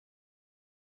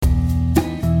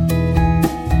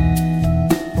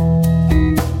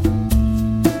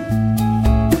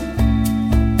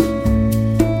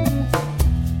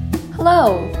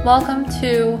Welcome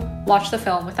to Watch the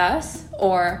Film with Us,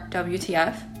 or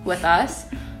WTF with us.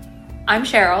 I'm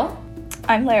Cheryl.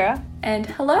 I'm Lara. And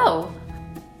hello.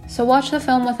 So Watch the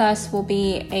Film with Us will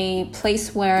be a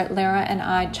place where Lara and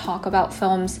I talk about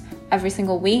films every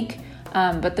single week.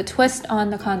 But the twist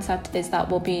on the concept is that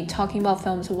we'll be talking about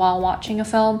films while watching a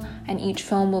film, and each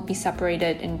film will be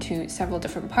separated into several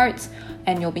different parts,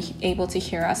 and you'll be able to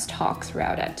hear us talk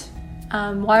throughout it.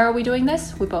 Why are we doing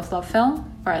this? We both love film,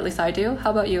 or at least I do.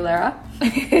 How about you, Lara?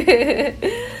 I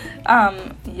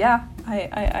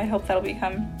hope that'll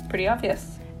become pretty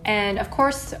obvious. And of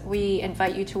course, we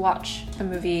invite you to watch the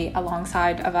movie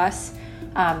alongside of us,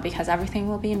 because everything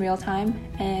will be in real time,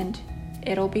 and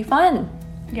it'll be fun.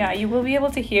 Yeah, you will be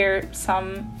able to hear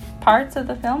some parts of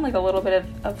the film, like a little bit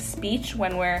of speech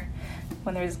when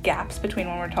there's gaps between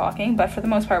when we're talking, but for the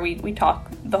most part we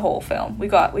talk the whole film. We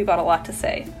got a lot to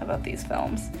say about these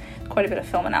films. Quite a bit of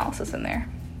film analysis in there.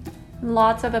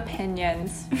 Lots of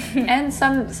opinions and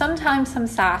sometimes some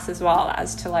sass as well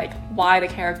as to like why the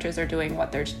characters are doing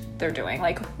what they're doing.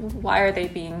 Like, why are they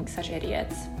being such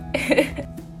idiots?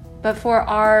 But for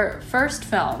our first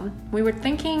film, we were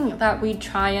thinking that we'd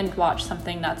try and watch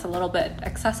something that's a little bit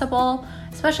accessible,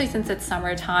 especially since it's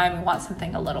summertime. We want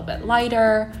something a little bit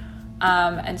lighter.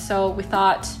 And so we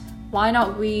thought, why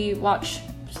not we watch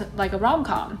like a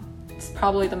rom-com? It's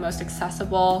probably the most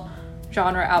accessible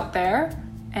genre out there.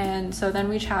 And so then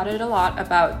we chatted a lot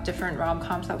about different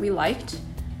rom-coms that we liked,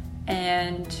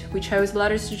 and we chose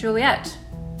Letters to Juliet.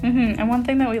 And one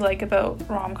thing that we like about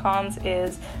rom-coms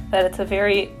is that it's a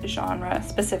very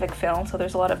genre-specific film, so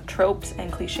there's a lot of tropes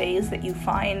and cliches that you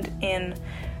find in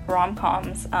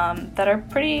rom-coms that are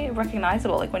pretty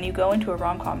recognizable. Like when you go into a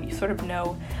rom-com, you sort of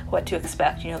know what to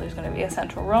expect. You know, there's going to be a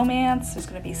central romance, there's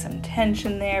going to be some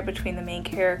tension there between the main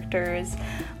characters,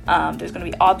 there's going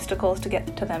to be obstacles to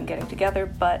get to them getting together,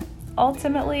 but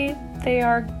ultimately they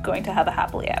are going to have a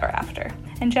happily ever after.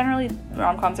 And generally,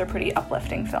 rom-coms are pretty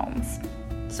uplifting films.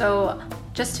 So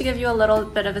just to give you a little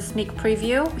bit of a sneak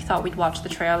preview, we thought we'd watch the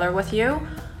trailer with you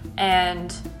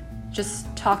and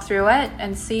just talk through it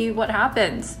and see what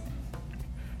happens.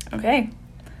 Okay,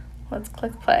 let's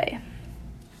click play.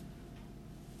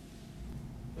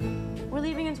 We're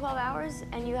leaving in 12 hours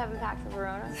and you haven't packed for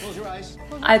Verona? Close your eyes.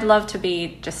 I'd love to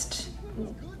be just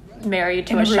married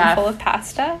to In a a room chef. full of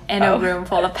pasta? And a room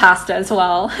full of pasta as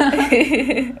well.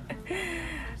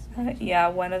 Yeah,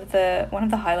 one of the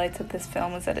highlights of this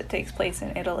film is that it takes place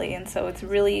in Italy, and so it's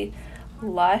really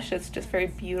lush. It's just very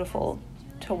beautiful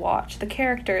to watch. The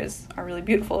characters are really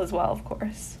beautiful as well, of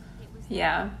course.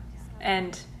 Yeah,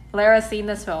 and Lara's seen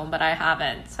this film, but I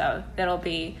haven't, so it'll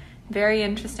be very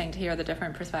interesting to hear the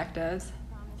different perspectives.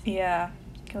 Yeah,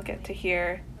 you'll get to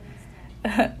hear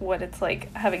what it's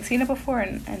like having seen it before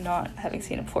and not having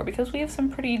seen it before, because we have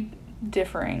some pretty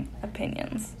differing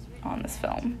opinions on this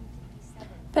film.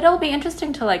 But it'll be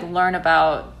interesting to like learn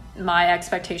about my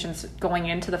expectations going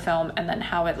into the film and then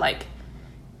how it like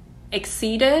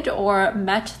exceeded or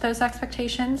met those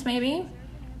expectations, maybe.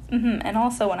 And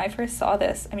also, when I first saw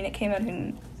this, I mean, it came out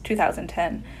in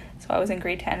 2010, so I was in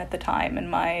grade 10 at the time, and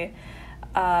my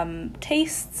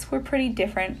tastes were pretty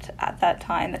different at that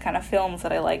time. The kind of films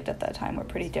that I liked at that time were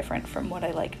pretty different from what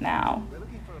I like now.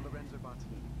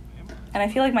 And I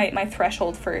feel like my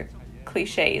threshold for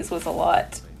cliches was a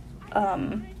lot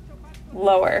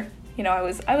lower. You know, I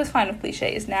was fine with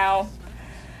cliches. Now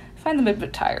I find them a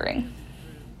bit tiring.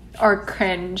 Or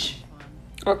cringe.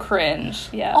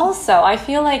 Yeah. Also, I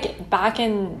feel like back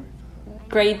in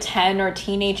grade 10 or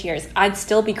teenage years, I'd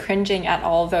still be cringing at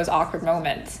all of those awkward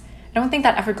moments. I don't think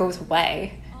that ever goes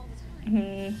away.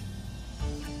 I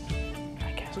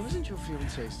guess. So isn't your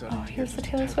fiancé starting Oh, to here's get the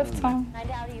Taylor Swift song. I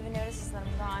doubt he even notices that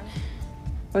I'm gone.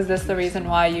 Was this the reason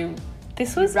why you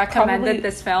This was recommended probably,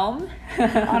 this film?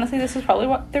 honestly, this was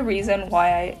probably the reason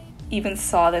why I even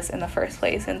saw this in the first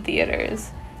place in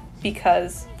theaters,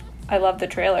 because I loved the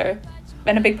trailer,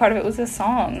 and a big part of it was the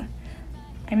song.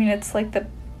 I mean, it's like the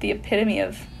epitome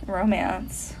of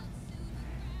romance.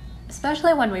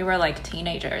 Especially when we were like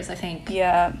teenagers, I think.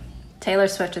 Yeah, Taylor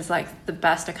Swift is like the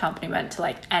best accompaniment to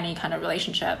like any kind of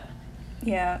relationship.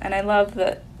 yeah, and I love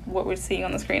that what we're seeing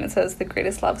on the screen. It says the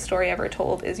greatest love story ever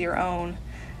told is your own.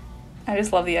 I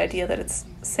just love the idea that it's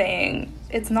saying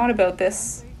it's not about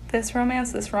this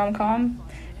romance, this rom-com.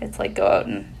 It's like go out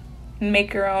and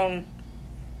make your own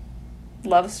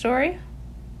love story.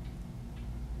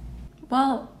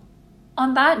 Well,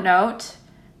 on that note,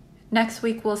 next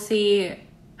week we'll see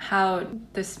how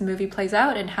this movie plays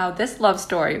out and how this love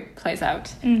story plays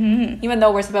out. Even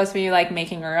though we're supposed to be like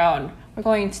making our own, we're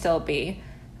going to still be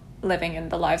living in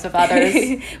the lives of others.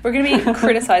 We're going to be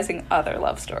criticizing other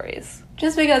love stories.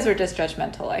 Just because we're just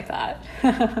judgmental like that.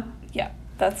 Yeah,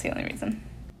 that's the only reason.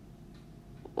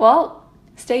 Well,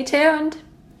 stay tuned.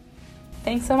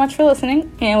 Thanks so much for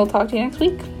listening, and we'll talk to you next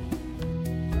week.